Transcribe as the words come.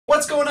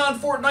What's going on,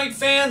 Fortnite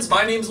fans?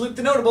 My name's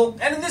TheNotable,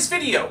 and in this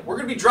video, we're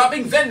going to be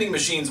dropping vending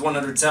machines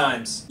 100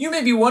 times. You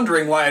may be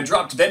wondering why I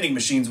dropped vending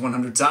machines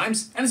 100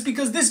 times, and it's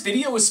because this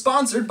video is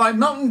sponsored by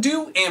Mountain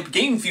Dew Amp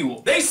Game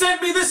Fuel. They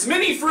sent me this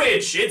mini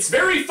fridge! It's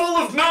very full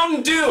of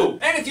Mountain Dew!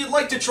 And if you'd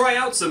like to try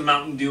out some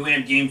Mountain Dew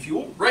Amp Game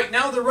Fuel, right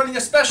now they're running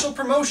a special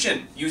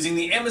promotion. Using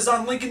the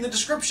Amazon link in the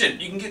description,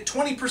 you can get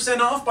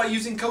 20% off by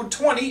using code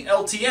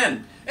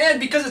 20LTN. And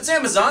because it's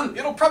Amazon,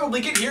 it'll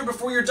probably get here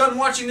before you're done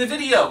watching the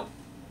video.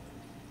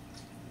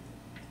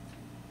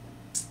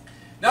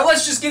 Now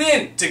let's just get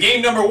in to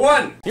game number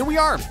one. Here we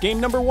are, game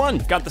number one.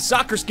 Got the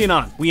soccer skin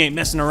on. We ain't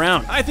messing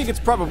around. I think it's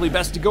probably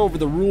best to go over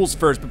the rules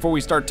first before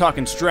we start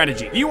talking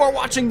strategy. You are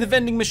watching the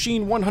Vending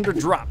Machine 100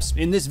 Drops.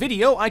 In this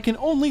video, I can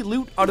only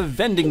loot out of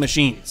vending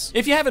machines.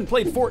 If you haven't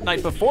played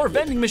Fortnite before,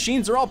 vending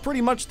machines are all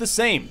pretty much the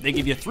same. They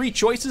give you 3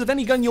 choices of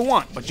any gun you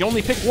want, but you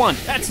only pick one.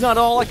 That's not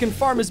all. I can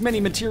farm as many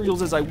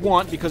materials as I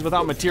want, because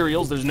without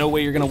materials, there's no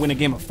way you're gonna win a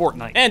game of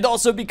Fortnite. And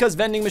also because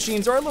vending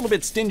machines are a little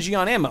bit stingy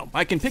on ammo.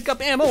 I can pick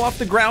up ammo off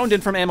the ground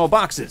and from ammo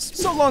boxes,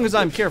 so long as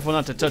I'm careful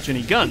not to touch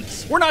any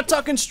guns. We're not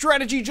talking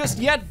strategy just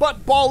yet,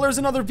 but ballers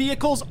and other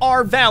vehicles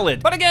are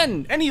valid. But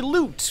again, any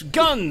loot,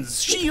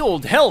 guns,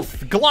 shield,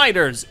 health,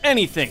 gliders,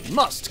 anything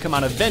must come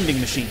out of vending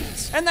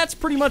machines. And that's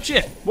pretty much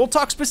it. We'll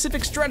talk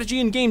specific strategy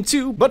in game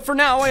 2, but for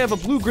now I have a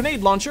blue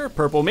grenade launcher,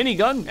 purple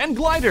minigun, and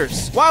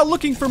gliders. While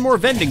looking for more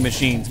vending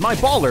machines, my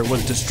baller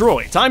was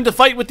destroyed. Time to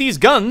fight with these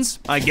guns,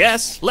 I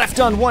guess. Left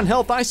on 1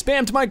 health, I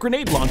spammed my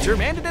grenade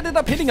launcher, and it ended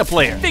up hitting a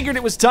player. Figured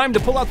it was time to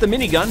pull out the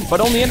minigun,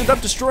 but only ended up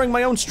destroying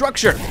my own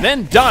structure,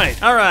 then died.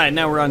 All right,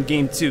 now we're on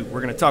game 2.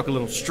 We're gonna talk a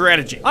little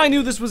strategy. I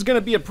knew this was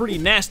gonna be a pretty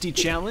nasty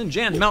challenge,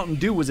 and Mountain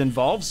Dew was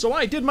involved, so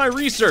I did my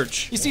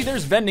research. You see,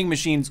 there's vending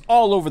machines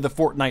all over the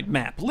Fortnite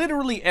map,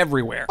 literally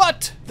everywhere.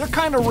 But they're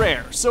kind of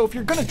rare, so if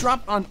you're gonna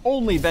drop on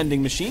only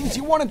vending machines,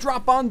 you wanna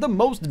drop on the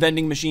most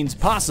vending machines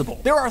possible.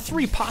 There are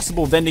 3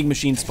 possible vending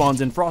machine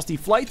spawns in Frosty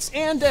Flights,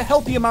 and a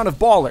healthy amount of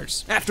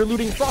ballers. After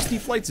looting Frosty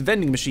Flights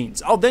vending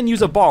machines, I'll then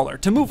use a baller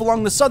to move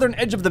along the southern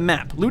edge of the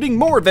map, looting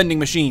more vending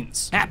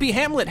machines. Happy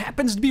Hamlet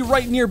happens to be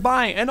right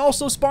nearby and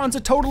also spawns a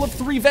total of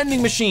 3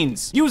 vending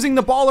machines. Using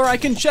the baller, I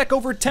can check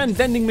over 10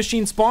 vending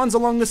machine spawns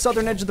along the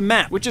southern edge of the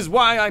map, which is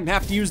why I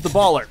have to use the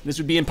baller. This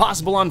would be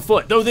impossible on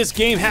foot. Though this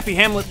game, Happy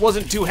Hamlet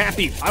wasn't too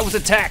happy. I was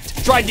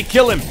attacked, tried to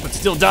kill him, but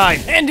still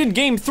died. And in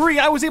game 3,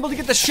 I was able to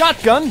get the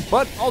shotgun,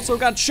 but also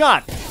got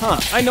shot.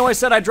 I know I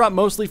said I drop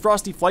mostly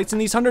Frosty Flights in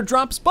these 100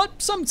 drops,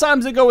 but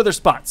sometimes I go other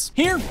spots.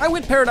 Here, I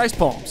went Paradise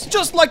Palms.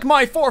 Just like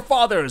my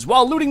forefathers,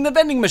 while looting the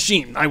vending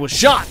machine, I was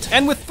shot.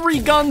 And with 3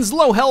 guns,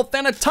 low health,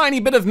 and a tiny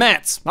bit of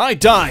mats, I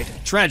died,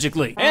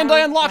 tragically. And I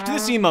unlocked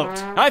this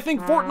emote. I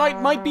think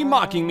Fortnite might be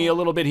mocking me a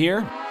little bit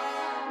here.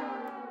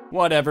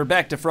 Whatever,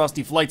 back to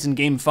Frosty Flights in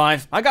game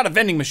 5. I got a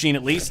vending machine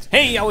at least.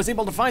 Hey, I was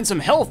able to find some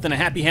health in a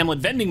Happy Hamlet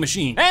vending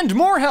machine. And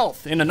more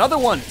health in another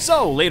one.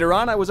 So, later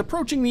on, I was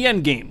approaching the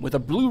end game with a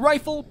blue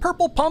rifle,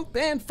 purple pump,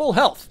 and full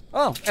health.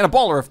 Oh, and a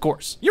baller, of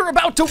course. You're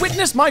about to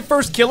witness my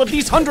first kill of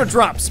these 100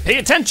 drops. Pay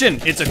attention,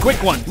 it's a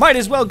quick one. Might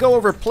as well go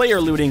over player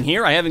looting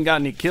here. I haven't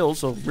got any kills,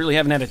 so really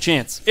haven't had a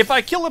chance. If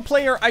I kill a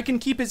player, I can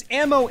keep his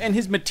ammo and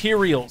his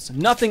materials.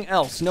 Nothing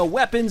else. No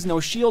weapons, no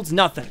shields,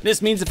 nothing.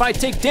 This means if I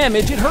take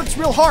damage, it hurts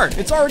real hard.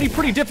 It's already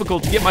pretty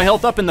difficult to get my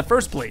health up in the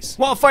first place.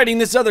 While fighting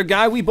this other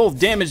guy, we both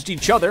damaged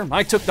each other.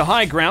 I took the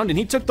high ground and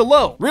he took the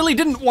low. Really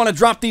didn't want to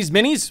drop these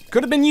minis.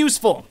 Could have been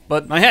useful,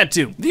 but I had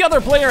to. The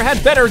other player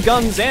had better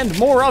guns and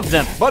more of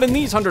them, but in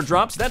these 100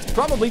 drops, that's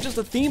probably just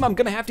a theme I'm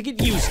gonna have to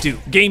get used to.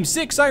 Game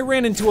 6, I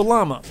ran into a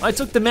llama. I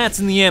took the mats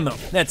and the ammo.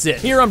 That's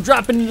it. Here I'm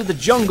dropping into the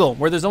jungle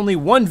where there's only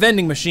 1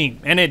 vending machine,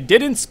 and it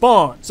didn't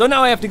spawn. So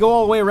now I have to go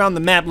all the way around the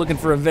map looking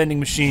for a vending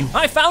machine.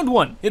 I found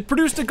one. It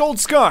produced a gold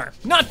scar.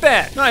 Not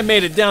bad. I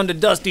made it down to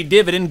Dusty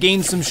Divot and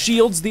gained some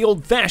shields the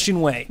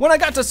old-fashioned way. When I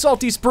got to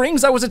Salty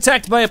Springs, I was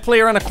attacked by a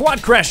player on a quad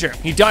crasher.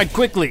 He died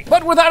quickly,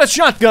 but without a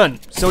shotgun.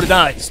 So did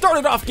I.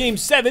 Started off game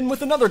 7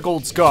 with another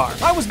gold scar.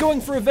 I was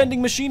going for a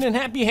vending machine in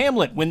Happy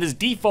Hamlet when this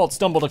default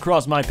stumbled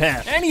across my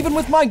path. And even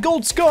with my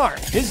gold scar,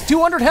 his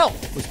 200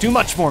 health was too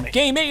much for me.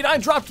 Game 8, I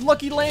dropped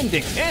Lucky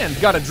Landing and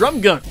got a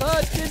drum gun,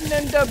 but didn't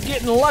end up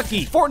getting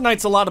lucky.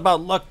 Fortnite's a lot about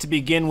luck to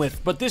begin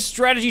with, but this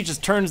strategy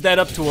just turns that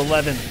up to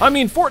 11. I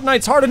mean,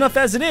 Fortnite's hard enough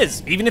as it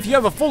is, even if you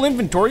have a full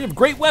inventory of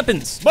great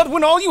weapons. But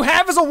when all you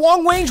have is a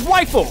long-range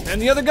rifle,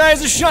 and the other guy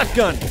has a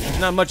shotgun, there's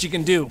not much you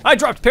can do. I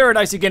dropped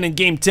Paradise again in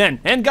game 10,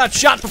 and got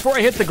shot before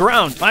I hit the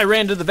ground. I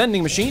ran to the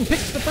vending machine,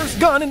 picked the first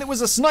gun, and it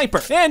was a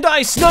sniper. And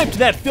I sniped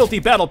that filthy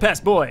Battle Pass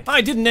boy.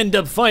 I didn't end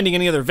up finding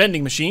any other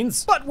vending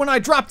machines, but when I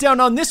dropped down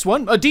on this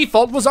one, a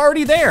default was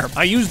already there.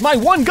 I used my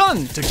 1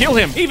 gun to kill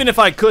him, even if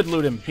I could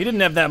loot him. He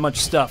didn't have that much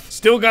stuff.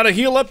 Still gotta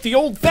heal up the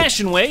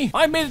old-fashioned way.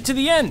 I made it to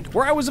the end,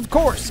 where I was, of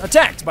course,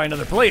 attacked by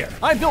another player.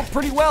 I built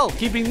pretty well,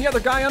 keeping the other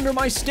guy under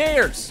my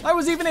stairs. I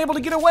was even able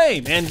to get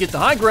away and get the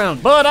high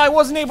ground, but I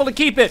wasn't able to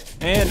keep it,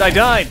 and I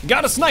died.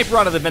 Got a sniper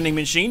out of the vending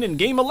machine in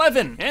game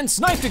 11, and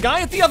sniped a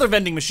guy at with the other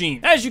vending machine.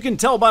 As you can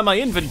tell by my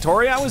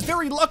inventory, I was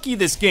very lucky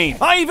this game.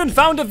 I even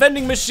found a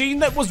vending machine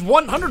that was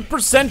 100%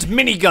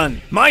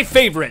 minigun. My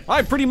favorite.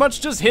 I pretty much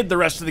just hid the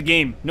rest of the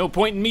game. No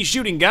point in me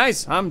shooting,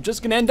 guys. I'm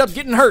just gonna end up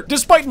getting hurt.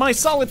 Despite my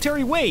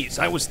solitary ways,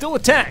 I was still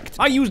attacked.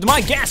 I used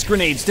my gas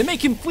grenades to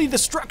make him flee the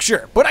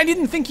structure, but I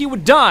didn't think he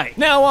would die.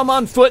 Now I'm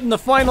on foot in the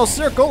final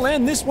circle,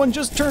 and this one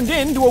just turned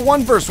into a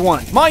 1 vs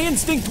 1. My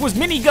instinct was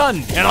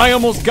minigun, and I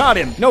almost got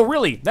him. No,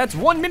 really, that's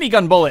 1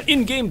 minigun bullet.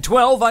 In game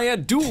 12, I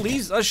had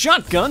dualies, a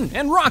shotgun,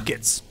 and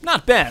rockets.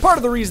 Not bad. Part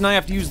of the reason I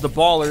have to use the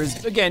baller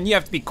is, again, you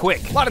have to be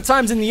quick. A lot of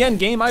times in the end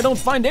game, I don't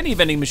find any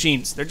vending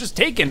machines. They're just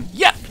taken.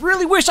 Yep,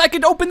 really wish I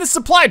could open this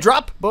supply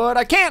drop, but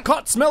I can't.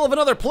 Caught smell of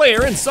another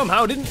player and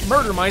somehow didn't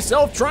murder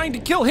myself trying to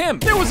kill him.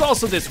 There was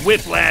also this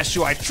Whiplash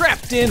who I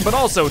trapped in, but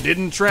also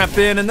didn't trap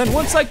in, and then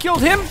once I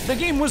killed him, the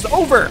game was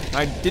over.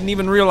 I didn't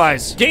even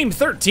realize. Game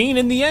 13,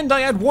 in the end,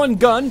 I had 1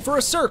 gun for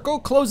a circle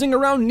closing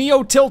around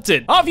Neo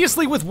Tilted.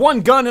 Obviously, with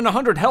 1 gun and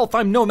 100 health,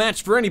 I'm no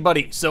match for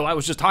anybody, so I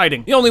was just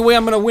hiding. The only way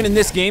I'm gonna win in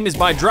this game is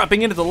by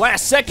dropping in at the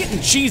last second and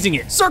cheesing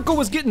it. Circle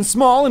was getting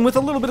small, and with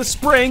a little bit of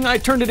spraying, I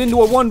turned it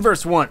into a 1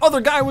 vs 1.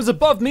 Other guy was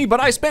above me, but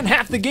I spent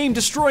half the game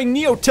destroying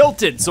Neo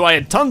Tilted, so I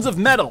had tons of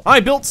metal. I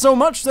built so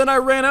much that I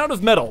ran out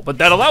of metal, but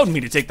that allowed me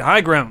to take the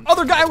high ground.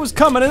 Other guy was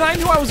coming, and I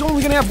knew I was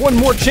only gonna have 1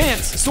 more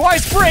chance, so I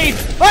sprayed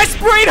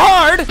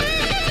hard!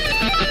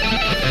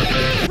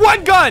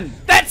 1 gun,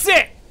 that's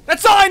it!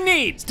 That's all I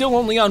need! Still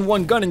only on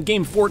 1 gun in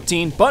game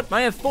 14, but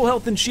I have full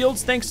health and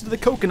shields thanks to the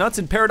coconuts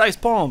and paradise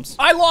palms.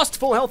 I lost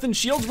full health and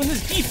shields when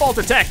this default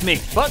attacked me,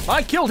 but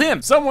I killed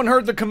him. Someone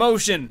heard the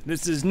commotion.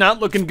 This is not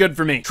looking good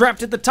for me.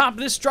 Trapped at the top of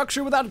this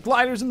structure without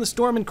gliders and the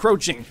storm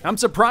encroaching. I'm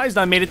surprised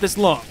I made it this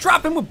long.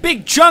 Dropping with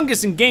Big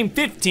Chungus in game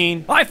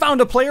 15, I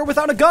found a player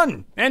without a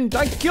gun, and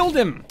I killed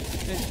him.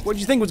 What do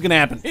you think was gonna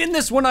happen? In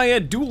this one, I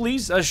had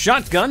dualies, a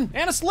shotgun,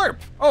 and a slurp.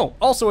 Oh,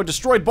 also a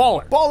destroyed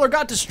baller. Baller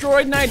got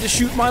destroyed, and I had to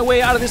shoot my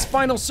way out of this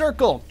final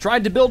circle.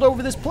 Tried to build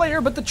over this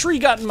player, but the tree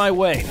got in my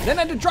way. Then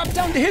I had to drop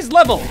down to his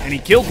level, and he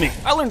killed me.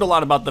 I learned a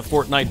lot about the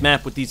Fortnite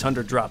map with these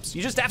 100 drops.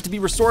 You just have to be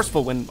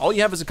resourceful when all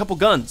you have is a couple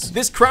guns.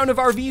 This crown of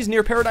RVs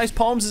near Paradise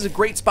Palms is a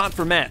great spot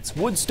for mats.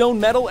 Wood, stone,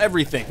 metal,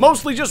 everything.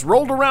 Mostly just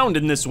rolled around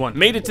in this one.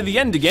 Made it to the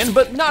end again,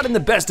 but not in the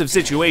best of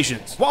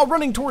situations. While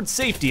running towards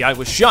safety, I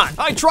was shot.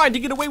 I tried to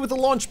get away with the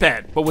launch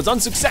pad, but was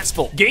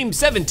unsuccessful. Game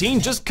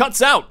 17 just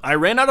cuts out. I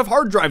ran out of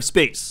hard drive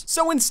space.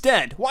 So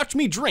instead, watch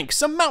me drink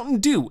some Mountain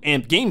Dew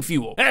and game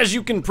fuel. As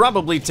you can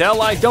probably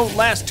tell, I don't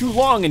last too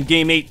long in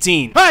game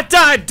 18. I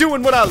died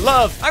doing what I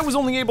love. I was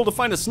only able to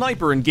find a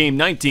sniper in game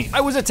 19.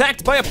 I was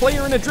attacked by a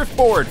player in a drift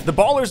board, the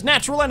baller's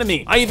natural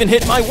enemy. I even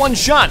hit my 1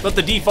 shot, but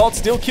the default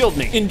still killed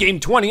me. In game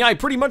 20, I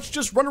pretty much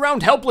just run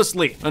around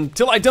helplessly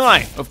until I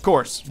die, of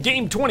course.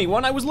 Game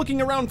 21, I was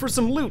looking around for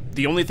some loot.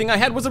 The only thing I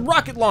had was a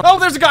rocket launcher. Oh,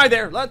 there's a guy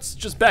there. Let's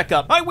just back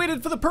up. I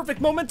waited for the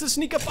perfect moment to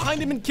sneak up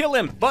behind him and kill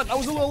him, but I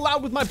was a little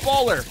loud with my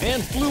baller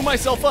and blew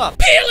myself up.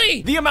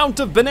 Peely! The amount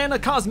of banana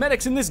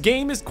cosmetics in this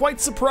game is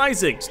quite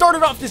surprising.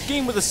 Started off this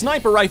game with a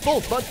sniper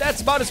rifle, but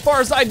that's about as far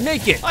as I'd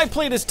make it. I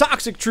played as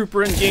Toxic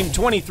Trooper in game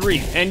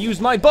 23 and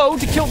used my bow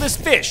to kill this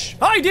fish.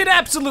 I did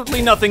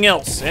absolutely nothing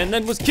else and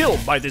then was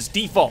killed by this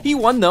default. He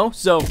won though,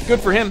 so good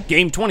for him.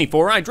 Game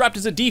 24, I dropped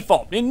as a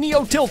default in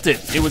Neo Tilted.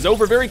 It was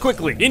over very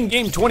quickly. In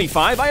game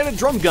 25, I had a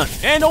drum gun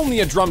and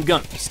only a drum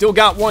gun. Still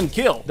got 1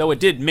 kill, though it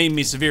did maim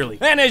me severely.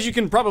 And as you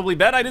can probably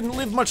bet, I didn't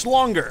live much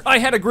longer. I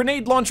had a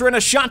grenade launcher and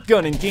a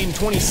shotgun in game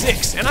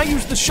 26, and I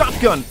used the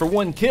shotgun for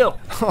 1 kill.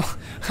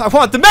 I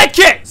want the med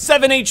kit!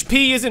 7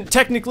 HP isn't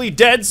technically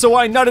dead, so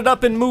I nutted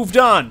up and moved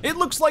on. It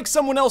looks like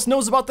someone else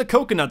knows about the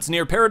coconuts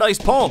near Paradise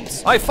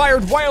Palms. I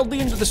fired wildly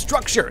into the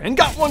structure and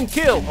got 1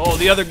 kill. Oh,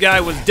 the other guy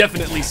was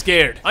definitely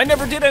scared. I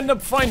never did end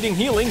up finding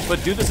healing,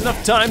 but do this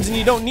enough times and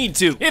you don't need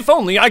to. If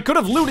only I could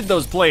have looted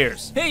those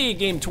players. Hey,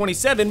 game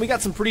 27, we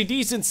got some pretty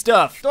decent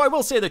stuff. Though I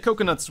will say the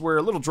coconuts were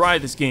a little dry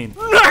this game.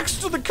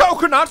 Next to the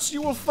coconuts,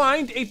 you will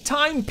find a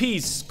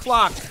timepiece,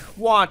 clock,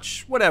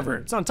 watch, whatever.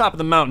 It's on top of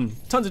the mountain.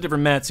 Tons of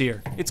different mats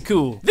here. It's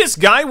cool. This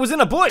guy was in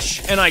a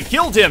bush, and I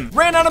killed him.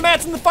 Ran out of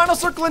mats in the final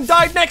circle and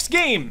died next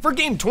game. For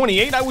game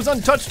 28, I was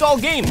untouched all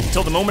game,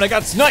 until the moment I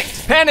got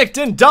sniped. Panicked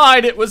and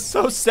died. It was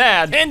so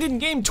sad. And in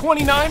game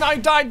 29, I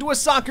died to a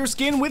soccer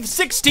skin with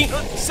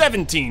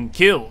 17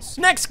 kills.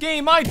 Next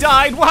game, I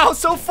died. Wow,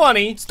 so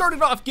funny.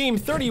 Started off game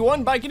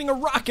 31 by getting a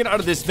rocket out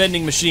of this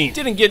vending machine.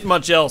 Didn't get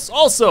much else.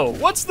 Also,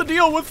 what's the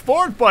deal with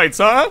Ford fights,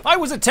 huh? I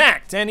was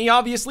attacked, and he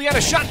obviously had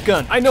a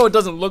shotgun. I know it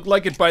doesn't look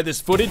like it by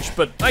this footage,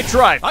 but I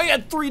tried. I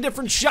had 3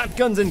 different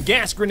shotguns and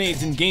gas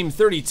grenades in game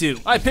 32.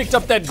 I picked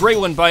up that gray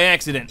one by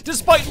accident.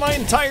 Despite my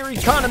entire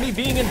economy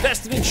being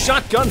invested in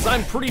shotguns,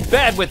 I'm pretty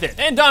bad with it.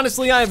 And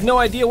honestly, I have no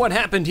idea what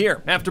happened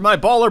here. After my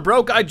baller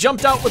broke, I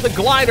jumped out with a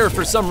glider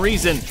for some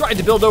reason. Tried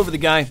to build over the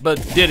guy,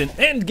 but didn't.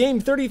 And game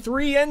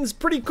 33 ends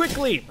pretty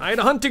quickly. I had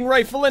a hunting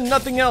rifle and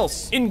nothing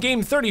else. In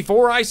game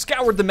 34, I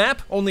scoured the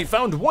map, only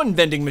found 1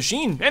 vending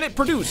machine, and it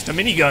produced a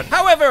minigun.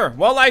 However,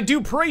 while I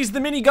do praise the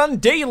minigun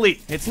day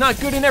immediately. It's not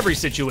good in every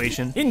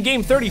situation. In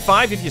game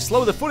 35, if you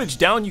slow the footage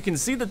down, you can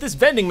see that this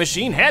vending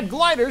machine had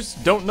gliders.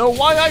 Don't know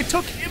why I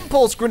took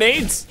impulse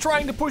grenades,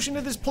 trying to push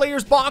into this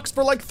player's box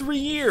for like 3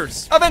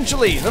 years.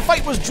 Eventually, the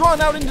fight was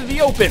drawn out into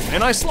the open,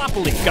 and I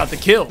sloppily got the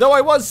kill. Though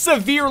I was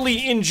severely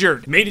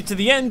injured. Made it to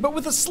the end, but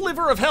with a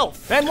sliver of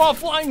health. And while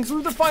flying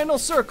through the final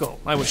circle,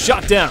 I was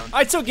shot down.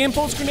 I took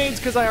impulse grenades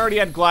because I already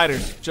had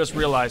gliders. Just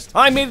realized.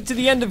 I made it to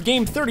the end of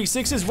game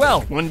 36 as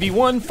well.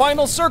 1v1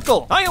 final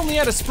circle. I only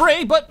had a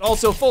spray, but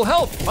also full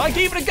health. I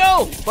gave it a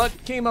go, but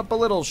came up a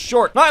little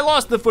short. I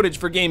lost the footage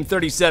for game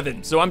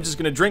 37, so I'm just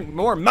gonna drink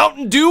more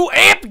Mountain Dew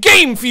Amp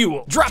Game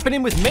Fuel. Dropping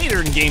in with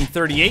Maeder in game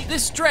 38.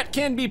 This strat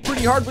can be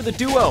pretty hard with a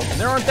duo.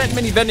 There aren't that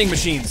many vending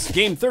machines.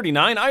 Game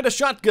 39, I had a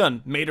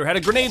shotgun. Maeder had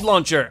a grenade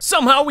launcher.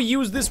 Somehow we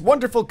used this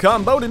wonderful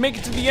combo to make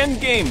it to the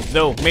end game,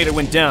 though Maeder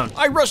went down.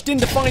 I rushed in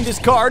to find his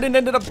card and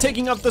ended up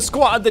taking out the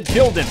squad that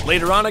killed him.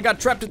 Later on, I got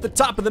trapped at the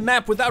top of the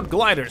map without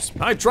gliders.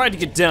 I tried to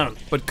get down,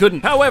 but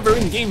couldn't. However,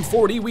 in game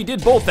 40, we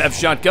did both have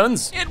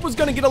shotguns. It was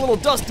gonna get a little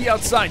dusty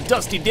outside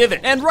Dusty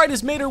Divot, and right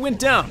as Maeder went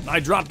down, I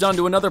dropped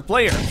onto another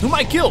player, whom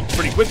I killed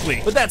pretty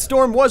quickly. But that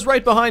storm was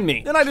right behind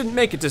me, and I didn't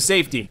make it to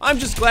safety. I'm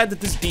just glad that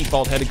this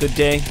default had a good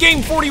day.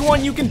 Game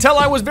 41, you can tell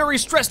I was very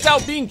stressed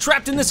out being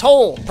trapped in this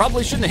hole.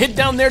 Probably shouldn't have hit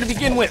down there to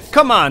begin with.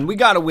 Come on, we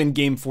gotta win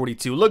game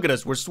 42. Look at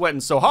us, we're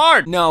sweating so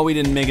hard. No, we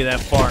didn't make it that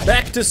far.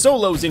 Back to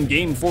solos in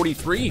game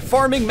 43,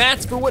 farming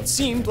mats for what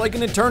seemed like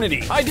an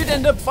eternity. I did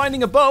end up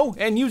finding a bow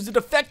and used it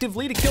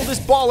effectively to kill this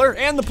baller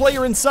and the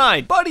player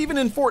inside. But even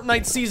in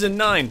Fortnite Season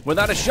 9,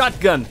 without a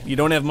shotgun, you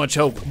don't have much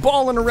hope.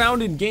 Balling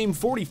around in game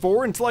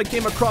 44 until I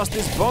came across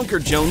this bunker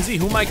Jonesy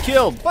whom I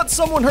killed. But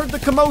someone heard the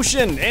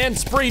commotion and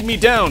sprayed me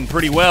down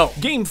pretty well.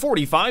 Game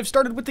 45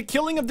 started with the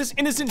killing of this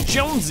innocent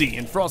Jonesy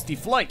in Frosty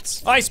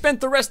Flights. I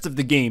spent the rest of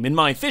the game in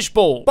my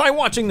fishbowl. By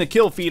watching the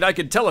kill feed, I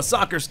could tell a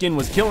soccer skin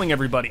was killing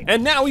everybody.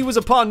 And now he was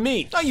upon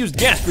me. I used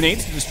gas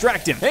grenades to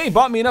distract him. Hey,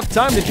 bought me enough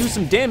time to do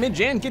some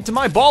damage and get to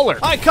my baller.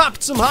 I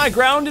copped some high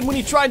ground, and when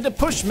he tried to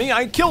push me,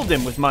 I killed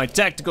him with my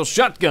tactical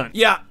shotgun.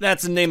 Yeah,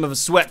 that's the name of a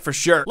sweat for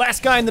sure.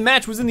 Last guy in the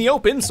match was in the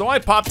open, so I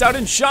popped out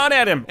and shot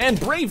at him, and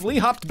bravely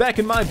hopped back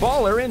in my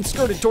baller and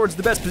skirted towards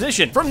the best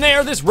position. From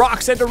there, this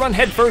Rox had to run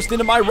headfirst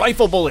into my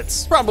rifle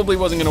bullets. Probably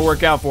wasn't gonna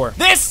work out for her.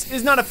 This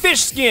is not a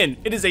fish skin,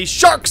 it is a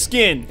shark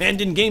skin.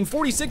 And in game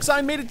 46,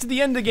 I made it to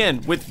the end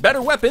again, with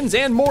better weapons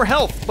and more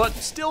health, but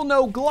still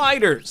no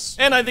gliders.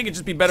 And I think it'd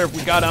just be better if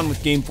we got on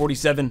with game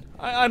 47.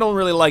 I don't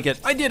really like it.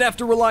 I did have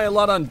to rely a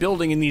lot on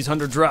building in these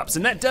 100 drops,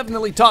 and that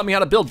definitely taught me how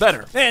to build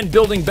better. And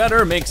building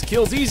better makes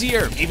kills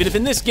easier, even if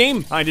in this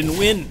game, I didn't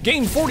win.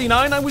 Game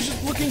 49, I was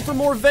just looking for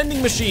more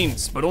vending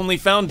machines, but only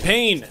found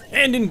pain.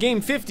 And in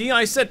game 50,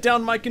 I set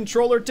down my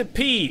controller to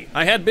pee.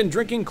 I had been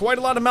drinking quite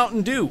a lot of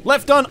Mountain Dew.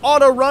 Left on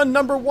auto run,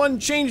 number 1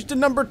 changed to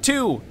number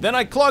 2. Then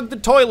I clogged the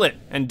toilet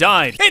and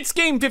died. It's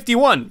game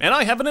 51, and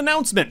I have an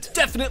announcement.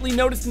 Definitely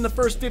noticed in the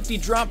first 50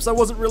 drops I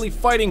wasn't really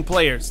fighting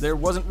players. There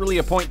wasn't really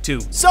a point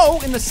to. So,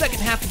 in the second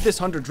half of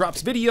this 100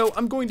 drops video,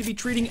 I'm going to be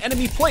treating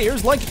enemy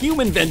players like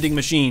human vending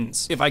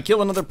machines. If I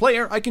kill another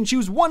player, I can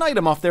choose one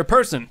item off their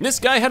person. This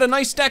guy had a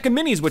nice stack of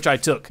minis, which I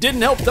took.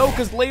 Didn't help though,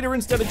 because later,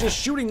 instead of just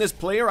shooting this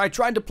player, I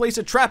tried to place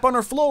a trap on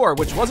her floor,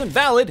 which wasn't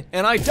valid,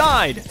 and I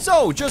died.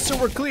 So, just so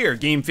we're clear,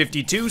 game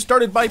 52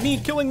 started by me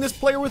killing this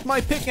player with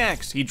my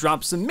pickaxe. He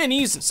dropped some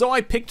minis, so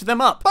I picked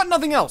them up. But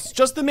nothing else,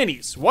 just the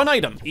minis. One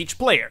item, each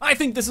player. I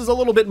think this is a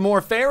little bit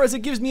more fair, as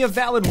it gives me a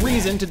valid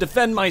reason to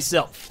defend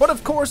myself. But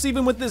of course,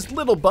 even with this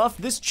little buff,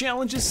 this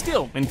challenge is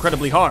still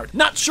incredibly hard.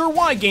 Not sure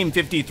why game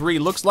 53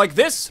 looks like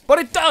this, but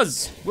it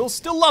does. We'll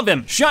still love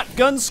him.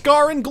 Shotgun,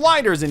 Scar, and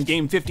gliders in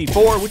game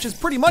 54, which is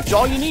pretty much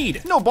all you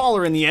need. No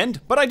baller in the end,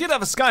 but I did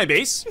have a sky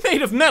base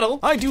made of metal.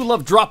 I do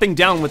love dropping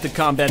down with the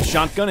combat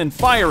shotgun and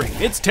firing.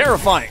 It's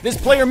terrifying. This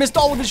player missed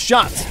all of his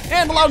shots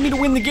and allowed me to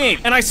win the game.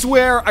 And I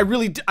swear,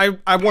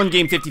 I won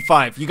game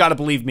 55. You gotta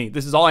believe me.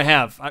 This is all I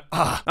have.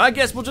 I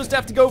guess we'll just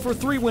have to go for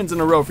 3 wins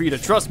in a row for you to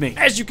trust me.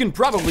 As you can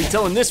probably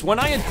tell in this one,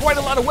 I had quite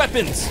a lot of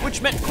weapons,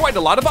 which meant quite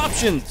a lot of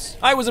options.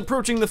 I was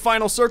approaching the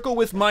final circle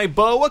with my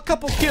bow, a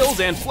couple kills,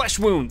 and flesh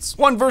wounds.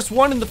 1 versus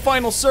 1 in the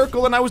final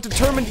circle, and I was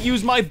determined to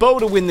use my bow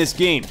to win this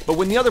game. But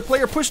when the other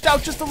player pushed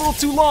out just a little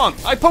too long,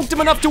 I poked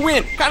him enough to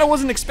win. Kinda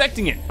wasn't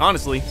expecting it,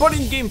 honestly. But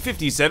in game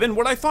 57,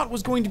 what I thought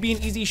was going to be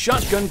an easy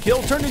shotgun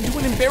kill turned into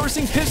an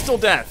embarrassing pistol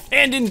death.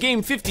 And in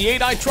game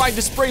 58, I tried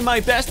to spray my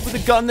best with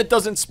a gun that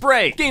doesn't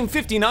spray. Game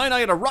 59, I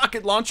had a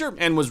rocket launcher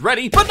and was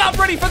ready, but not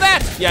ready for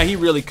that! Yeah, he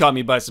really caught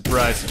me by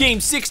surprise. Game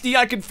 60,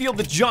 I could feel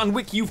the John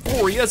Wick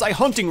euphoria as I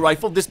hunting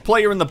rifled this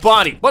player in the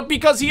body. But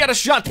because he had a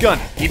shotgun,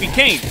 he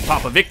became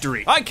Papa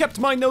Victory. I kept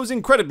my nose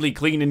incredibly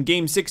clean in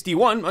game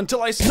 61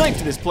 until I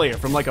sniped this player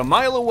from like a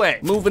mile away.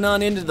 Moving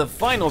on into the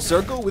final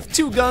circle with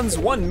 2 guns,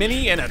 1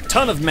 mini, and a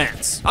ton of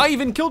mats. I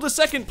even killed a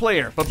second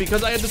player, but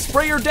because I had to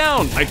spray her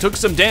down, I took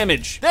some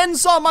damage. Then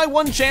saw my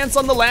one chance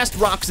on the last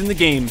rocks in the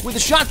game. With a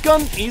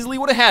shotgun, easily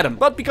would have had him,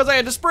 but because I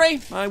had to spray,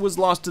 I was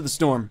lost to the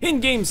storm. In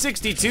game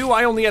 62,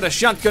 I only had a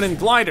shotgun and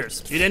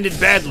gliders. It ended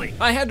badly.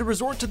 I had to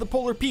resort to the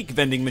Polar Peak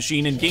vending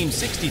machine in game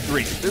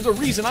 63. There's a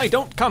reason I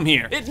don't come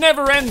here. It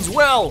never ends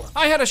well.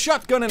 I had a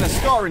shotgun and a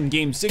scar in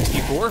game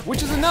 64,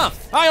 which is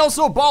enough. I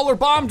also baller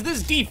bombed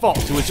this default,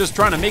 who was just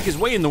trying to make his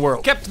way in the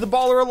world. Kept the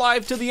baller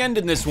alive to the end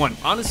in this one.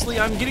 Honestly,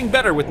 I'm getting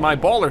better with my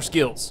baller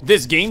skills.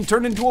 This game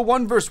turned into a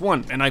 1 vs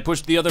 1, and I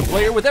pushed the other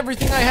player with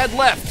everything I had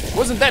left.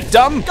 Wasn't that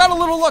dumb? Got a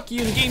little lucky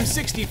in game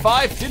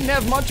 65, didn't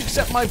have much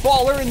except my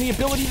baller and the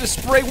ability to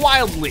spray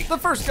wildly. The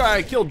first guy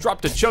I killed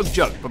dropped a chug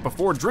jug, but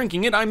before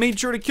drinking it, I made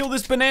sure to kill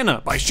this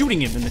banana by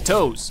shooting him in the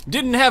toes.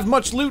 Didn't have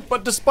much loot,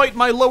 but despite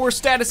my lower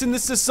status in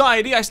this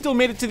society, I still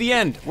made it to the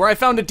end, where I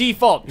found a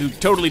default who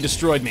totally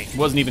destroyed me.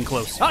 Wasn't even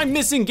close. I'm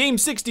missing game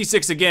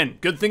 66 again.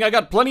 Good thing I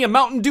got plenty of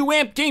Mountain Dew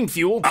amp game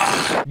fuel.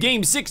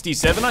 Game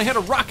 67, I had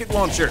a rocket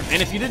launcher,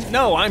 and if you didn't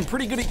know, I'm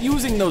pretty good at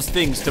using those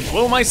things to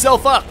blow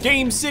myself up.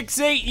 Game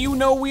 68, you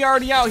know we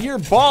already out here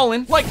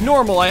balling. Like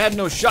normal, I had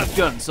no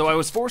shotgun, so I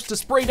was forced to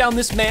spray down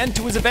this man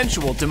to his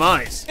eventual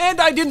demise. And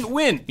I didn't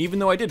win, even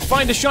though I did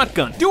find a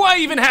shotgun. Do I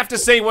even have to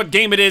say what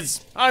game it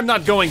is? I'm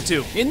not going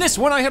to. In this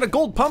one, I had a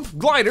gold pump,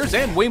 gliders,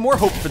 and way more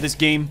hope for this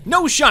game.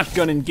 No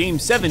shotgun in game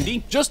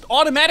 70, just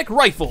automatic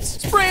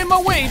rifles. Spraying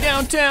my way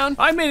downtown.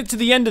 I made it to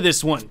the end of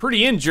this one.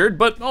 Pretty injured,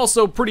 but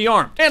also pretty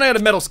armed. And I had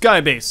a metal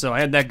sky base, so I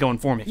had that going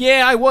for me.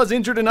 Yeah, I was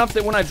injured enough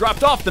that when I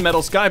dropped off the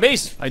metal sky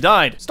base, I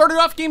died. Started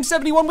off game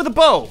 71 with a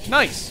bow.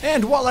 Nice.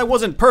 And while I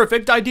wasn't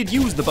perfect, I did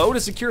use the bow to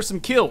secure some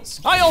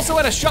kills. I also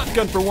had a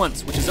shotgun for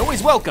once, which is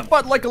always welcome.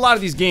 But like a lot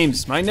of these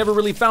games, I never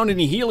really found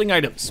any healing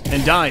items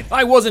and died.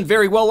 I wasn't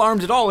very well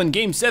armed at all in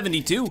game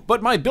 72,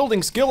 but my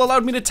building skill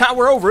allowed me to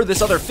tower over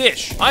this other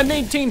fish. I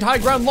maintained high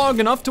ground long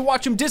enough to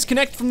watch him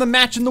disconnect from the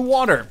match in the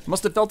water.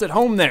 Must have felt at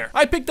home there.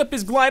 I picked up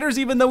his gliders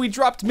even though he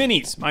dropped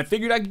minis. I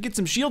figured I could get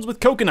some shields with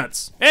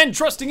coconuts. And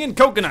trusting in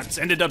coconuts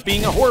ended up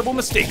being a horrible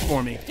mistake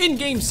for me. In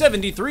game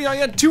 73, I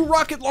had 2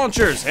 rocket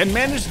launchers and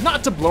managed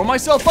not to blow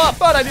myself up,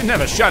 but I didn't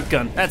have a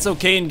shotgun. That's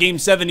okay. In game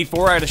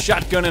 74, I had a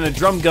shotgun and a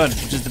drum gun,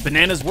 which is the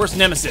banana's worst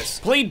nemesis.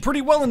 Played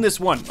pretty well in this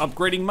one,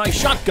 upgrading my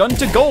shotgun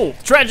to gold.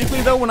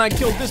 Tragically though, when I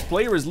killed this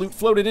player, his loot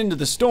floated into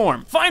the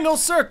storm. Final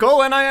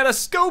circle, and I had a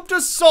scoped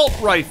assault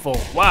rifle.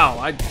 Wow,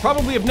 I'd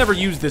probably have never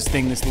used this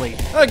thing this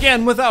late.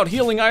 Again, without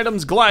healing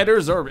items,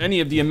 gliders, or any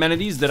of the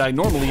amenities that I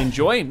normally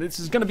enjoy, this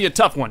is gonna be a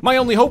tough one. My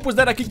only hope was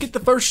that I could get the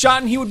first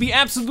shot and he would be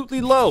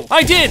absolutely low.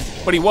 I did,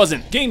 but he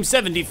wasn't. Game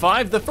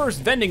 75, the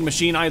first vending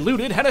machine I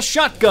looted had a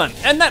shotgun,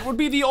 and that would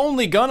be the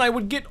only gun I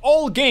would get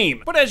all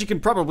game. But as you can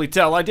probably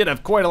tell, I did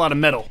have quite a lot of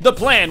metal. The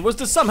plan was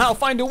to somehow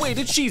find a way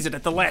to cheese it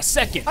at the last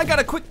second. I got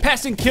a quick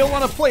passing kill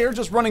on a player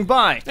just running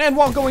by, and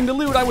while going to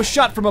loot, I was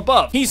shot from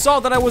above. He saw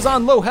that I was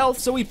on low health,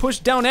 so he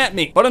pushed down at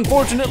me. But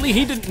unfortunately,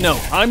 he didn't know.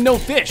 I'm no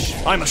fish.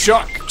 I'm a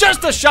shark.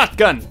 Just a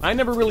shotgun. I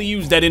never really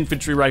used that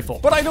infantry rifle,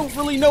 but I don't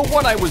really know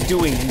what I was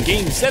doing in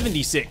game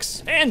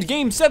 76. And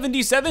game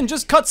 77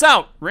 just cuts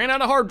out. Ran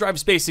out of hard drive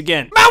space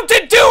again.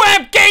 Mountain Dew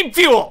amp game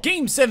fuel!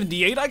 Game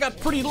 78, I got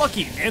pretty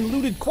lucky and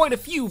looted quite a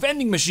few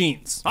vending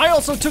machines. I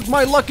also took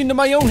my luck into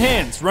my own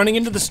hands, running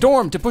into the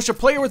storm to push a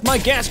player with my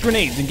gas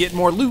grenades and get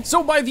more loot.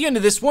 So by the end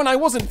of this one, I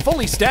wasn't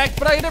fully stacked,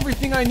 but I had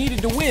everything I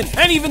needed to win.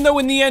 And even though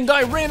in the end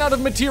I ran out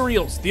of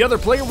materials, the other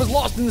player was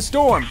lost in the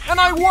storm, and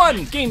I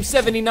won! Game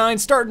 79,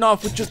 starting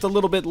off with just a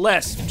little bit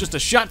less, just a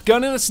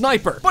shotgun and a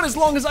sniper. But as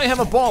long as I have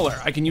a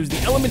baller, I can use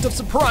the element of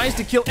surprise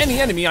to kill any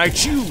enemy I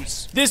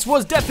choose. This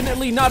was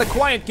definitely not a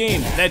quiet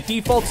game. That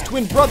default's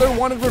twin brother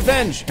wanted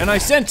revenge, and I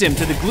sent him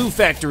to the glue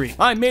factory.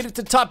 I made it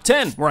to top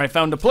 10, where I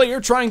found a player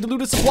trying to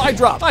loot a supply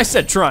drop. I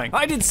said trying.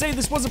 I did say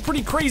this was a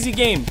pretty crazy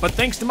game, but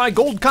thanks to my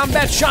gold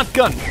combat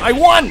shotgun, I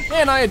won!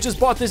 And I had just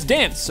bought this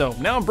dance, so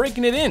now I'm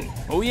breaking it in.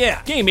 Oh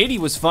yeah. Game 80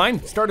 was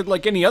fine. Started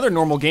like any other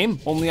normal game,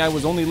 only I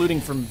was only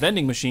looting from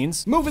vending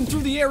machines. Moving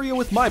through the area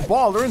with my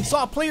baller and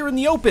saw a player in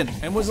the open,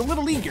 and was a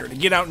little eager to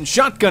get out and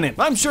shotgun him.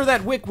 I'm sure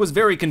that Wick was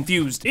very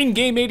confused. In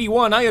game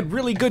 81, I had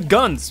really good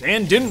guns,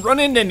 and didn't run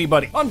into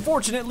anybody.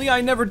 Unfortunately,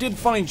 I never did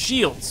find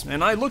shields,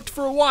 and I looked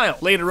for a while.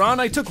 Later on,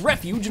 I took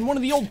refuge in one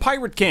of the old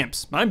pirate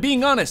camps. I'm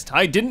being honest,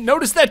 I didn't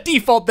notice that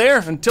default there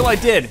until I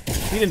did.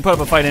 He didn't put up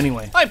a fight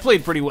anyway. I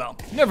played pretty well.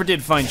 Never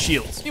did find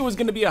shields. It was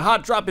gonna be a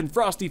hot drop in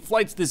Frosty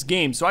Flights this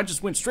game, so I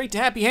just went straight to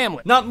Happy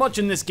Hamlet. Not much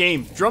in this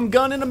game. Drum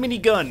gun and a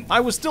minigun.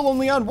 I was still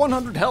only on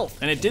 100 health,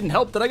 and it didn't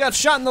help that I got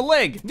shot in the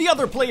leg. The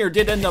other player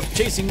did end up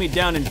chasing me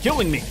down and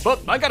killing me,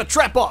 but I got a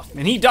trap off,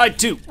 and he died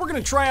too. We're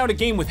gonna try out a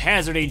game with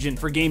Hazard Agent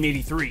for game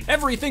 83.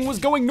 Everything was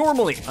going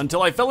normally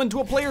until I fell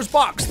into a player's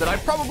box that I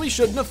probably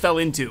shouldn't have fell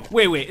into.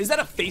 Wait, is that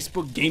a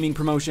Facebook gaming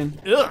promotion?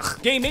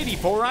 Ugh. Game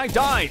 84, I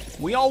died.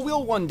 We all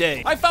will one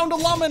day. I found a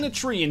llama in a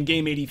tree in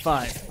game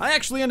 85. I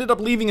actually ended up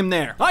leaving him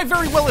there. I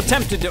very well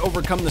attempted to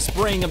overcome the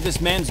spraying of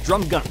this man's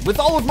drum gun. With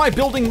all of my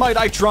building might,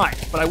 I tried,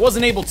 but I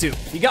wasn't able to.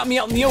 He got me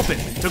out in the open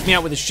and took me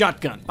out with his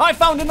shotgun. I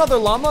found another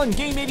llama in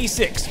game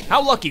 86.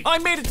 How lucky. I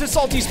made it to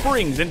Salty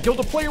Springs and killed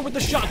a player with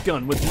a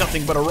shotgun with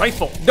nothing but a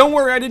rifle. Don't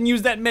worry, I didn't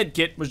use that med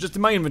kit, it was just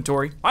in my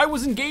inventory. I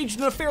was engaged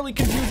in a fairly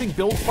confusing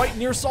build fight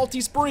near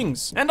Salty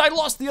Springs, and I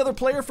lost the other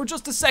player for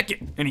just a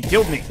second, and he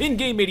killed me. In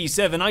game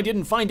 87, I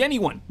didn't find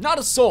anyone, not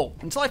a soul,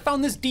 until I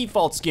found this default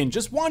default skin,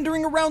 just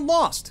wandering around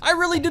lost. I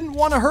really didn't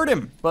want to hurt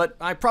him, but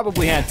I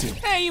probably had to.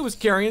 Hey, he was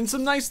carrying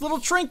some nice little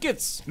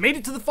trinkets. Made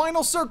it to the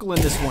final circle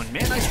in this one.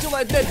 Man, I still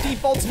had that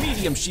default's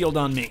medium shield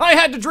on me. I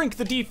had to drink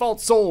the default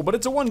soul, but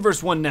it's a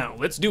 1v1 now.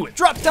 Let's do it.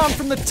 Drop down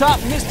from the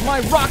top, missed my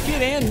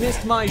rocket and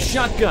missed my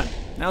shotgun.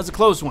 That was a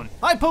close one.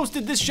 I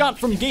posted this shot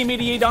from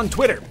Game88 on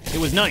Twitter. It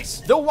was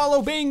nice, though while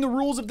obeying the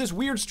rules of this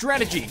weird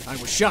strategy, I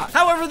was shot.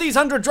 However, these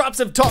 100 drops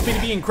have taught me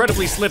to be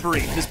incredibly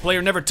slippery. This player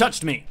never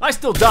touched me. I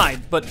still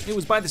died, but it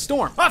was by the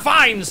storm. A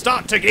fine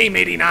start to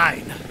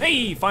Game89.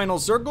 Hey, final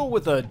circle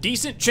with a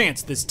decent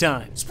chance this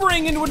time.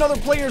 Sprang into another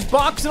player's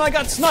box and I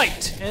got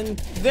sniped. And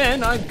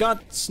then I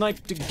got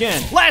sniped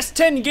again. Last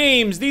 10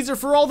 games, these are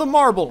for all the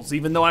marbles,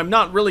 even though I'm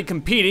not really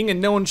competing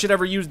and no one should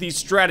ever use these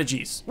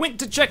strategies. Went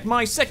to check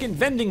my second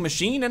vending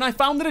machine and I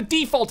found that a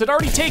default had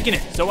already taken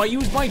it, so I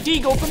used my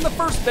deagle from the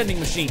first vending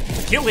machine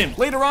to kill him.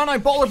 Later on, I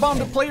baller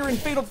bombed a player in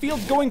Fatal Field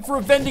going for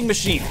a vending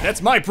machine.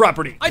 That's my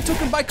property. I took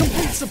him by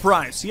complete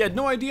surprise. He had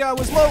no idea I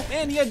was low,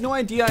 and he had no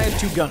idea I had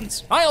 2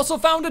 guns. I also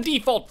found a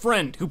default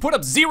friend who put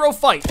up 0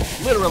 fight.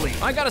 Literally.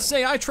 I gotta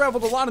say, I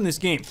traveled a lot in this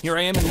game. Here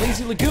I am in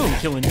Lazy Lagoon,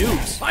 killing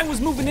noobs. I was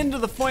moving into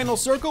the final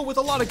circle with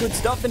a lot of good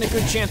stuff and a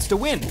good chance to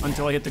win,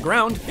 until I hit the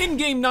ground. In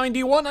game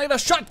 91, I had a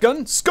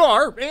shotgun,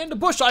 scar, and a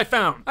bush I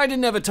found. I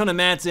didn't have a ton of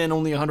mats and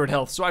only 100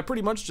 health, so I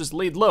pretty much just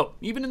laid low,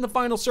 even in the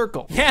final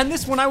circle. Yeah, and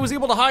this one I was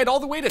able to hide all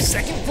the way to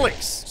 2nd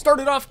place.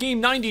 Started off game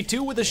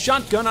 92 with a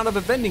shotgun out of a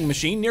vending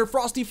machine near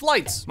Frosty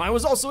Flights. I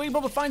was also able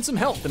to find some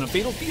health in a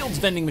Fatal Fields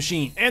vending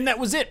machine. And that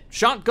was it.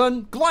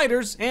 Shotgun,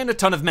 gliders, and a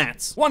ton of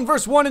mats.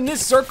 1v1 in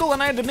this circle,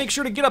 and I had to make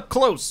sure to get up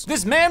close.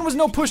 This man was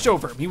no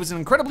pushover. He was an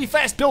incredibly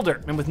fast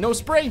builder, and with no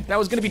spray, that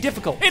was gonna be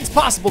difficult. It's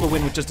possible to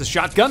win with just a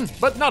shotgun,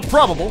 but not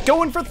probable.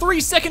 Going for 3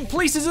 second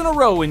places in a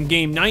row in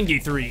game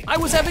 93. I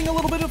was having a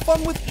little bit of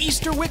fun with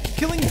Easter Wick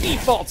killing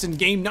defaults in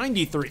game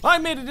 93. I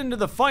made it into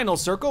the final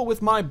circle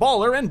with my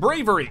baller and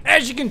bravery.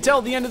 As you can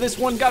tell, the end of this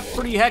one got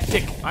pretty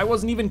hectic. I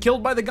wasn't even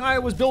killed by the guy I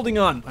was building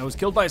on. I was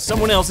killed by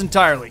someone else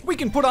entirely. We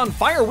can put on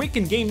Firewick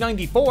in game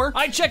 94.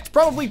 I checked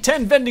probably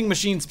 10 vending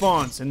machine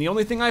spawns, and the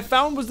only thing I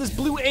found was this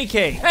blue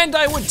AK. And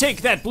I would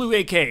take that blue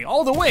AK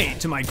all the way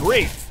to my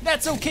grave.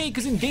 That's okay,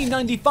 because in game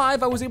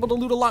 95, I was able to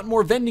loot a lot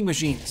more vending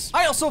machines.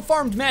 I also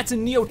farmed mats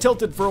in Neo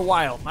Tilted for a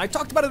while. I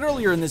talked about it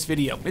earlier in this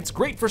video. It's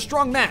great for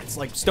strong mats,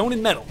 like stone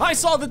and metal. I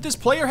saw that this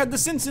player had the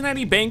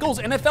Cincinnati Bengals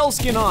NFL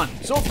skin on,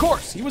 so of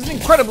course, he was an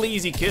incredibly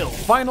easy kill.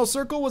 Final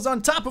circle was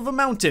on top of a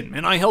mountain,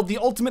 and I held the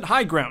ultimate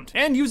high ground,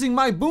 and using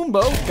my boom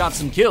bow, got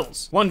some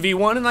kills.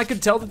 1v1, and I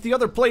could tell that the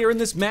other player in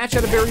this match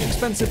had a very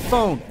expensive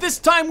phone. This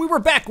time we were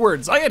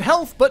backwards. I had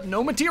health, but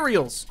no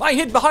materials. I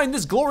hid behind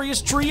this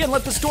glorious tree and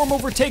let the storm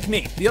overtake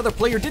me. The other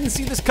player didn't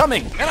see this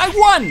coming, and I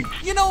won!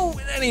 You know,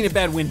 that ain't a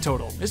bad win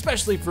total,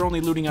 especially for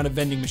only looting out of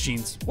vending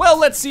machines. Well,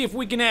 let's see if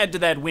we can add to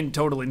that win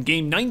total in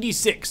game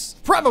 96.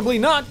 Probably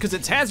not, because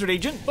it's Hazard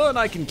Agent, but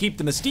I can keep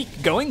the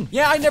mystique going.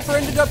 Yeah, I never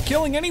ended up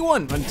killing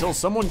anyone until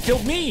someone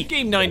killed me.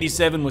 Game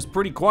 97 was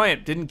pretty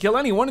quiet. Didn't kill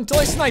anyone until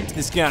I sniped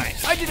this guy.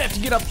 I did have to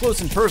get up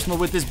close and personal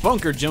with this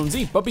bunker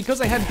Jonesy, but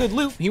because I had good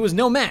loot, he was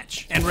no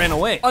match and ran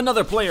away.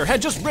 Another player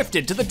had just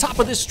rifted to the top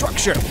of this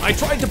structure. I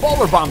tried to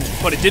baller bomb him,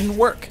 but it didn't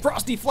work.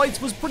 Frosty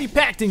Flights was pretty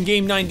packed in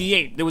game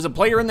 98. There was a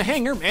player in the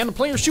hangar and a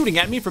player shooting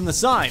at me from the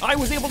side. I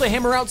was able to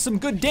hammer out some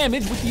good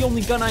damage with the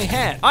only gun I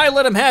had. I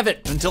let him have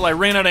it until I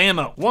ran out of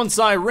ammo. Once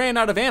I ran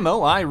out of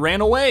ammo, I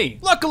ran away.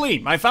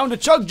 Luckily, I found a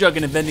chug jug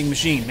in a vending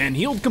machine and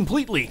healed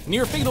completely.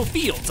 Near Fatal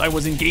Fields, I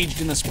was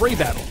engaged in a spray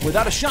battle.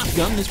 Without a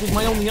shotgun, this was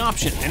my only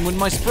option, and when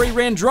my spray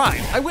ran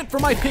dry, I went for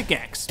my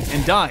pickaxe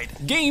and died.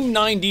 Game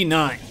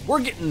 99. We're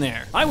getting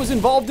there. I was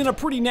involved in a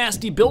pretty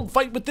nasty build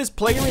fight with this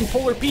player in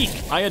Polar Peak.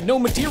 I had no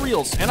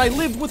materials, and I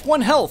lived with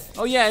 1 health.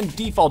 Oh yeah, and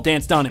default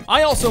danced on him.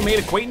 I also made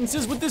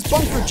acquaintances with this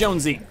bunker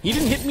Jonesy. He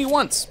didn't hit me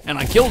once, and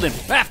I killed him.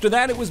 After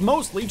that, it was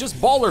mostly just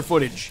baller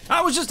footage.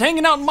 I was just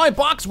hanging out in my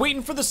box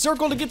waiting for the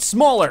circle to get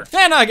smaller,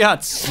 and I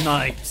got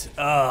sniped.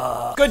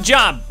 Good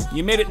job.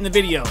 You made it in the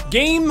video.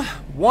 Game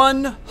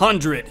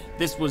 100.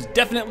 This was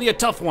definitely a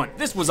tough one.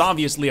 This was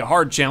obviously a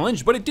hard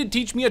challenge, but it did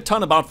teach me a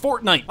ton about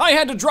Fortnite. I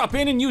had to drop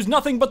in and use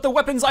nothing but the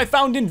weapons I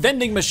found in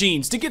vending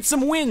machines to get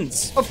some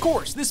wins. Of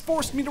course, this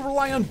forced me to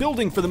rely on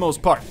building for the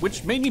most part,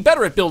 which made me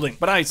better at building,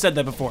 but I said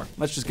that before.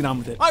 Let's just get on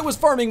with it. I was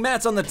farming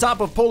mats on the top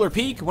of Polar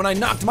Peak when I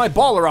knocked my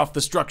baller off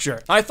the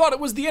structure. I thought it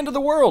was the end of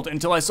the world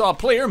until I saw a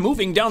player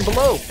moving down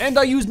below, and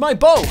I used my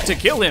bow to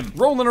kill him.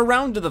 Rolling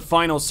around to the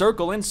final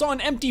circle and saw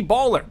an empty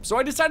baller, so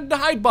I decided to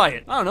hide by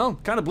it. I don't know,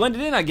 kind of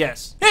blended in, I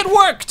guess. It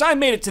worked! I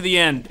made it to the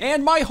end,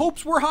 and my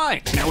hopes were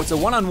high. Now it's a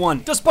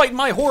one-on-one. Despite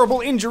my horrible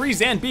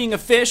injuries and being a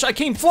fish, I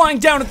came flying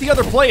down at the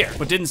other player,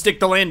 but didn't stick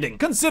the landing.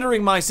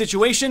 Considering my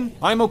situation,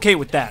 I'm okay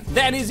with that.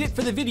 That is it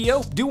for the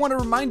video. Do want to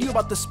remind you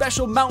about the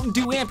special Mountain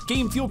Dew Amp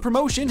Game Fuel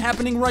promotion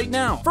happening right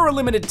now. For a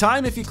limited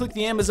time, if you click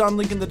the Amazon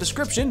link in the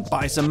description,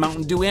 buy some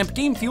Mountain Dew Amp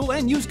Game Fuel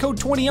and use code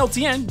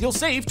 20LTN, you'll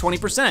save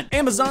 20%.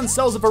 Amazon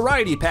sells a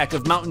variety pack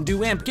of Mountain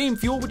Dew Amp Game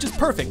Fuel, which is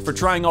perfect for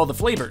trying all the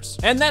flavors.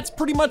 And that's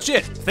pretty much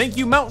it. Thank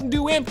you, Mountain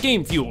Dew Amp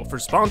Game Fuel, for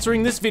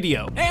sponsoring this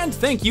video. And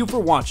thank you for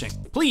watching.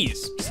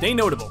 Please, stay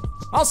notable.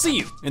 I'll see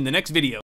you in the next video.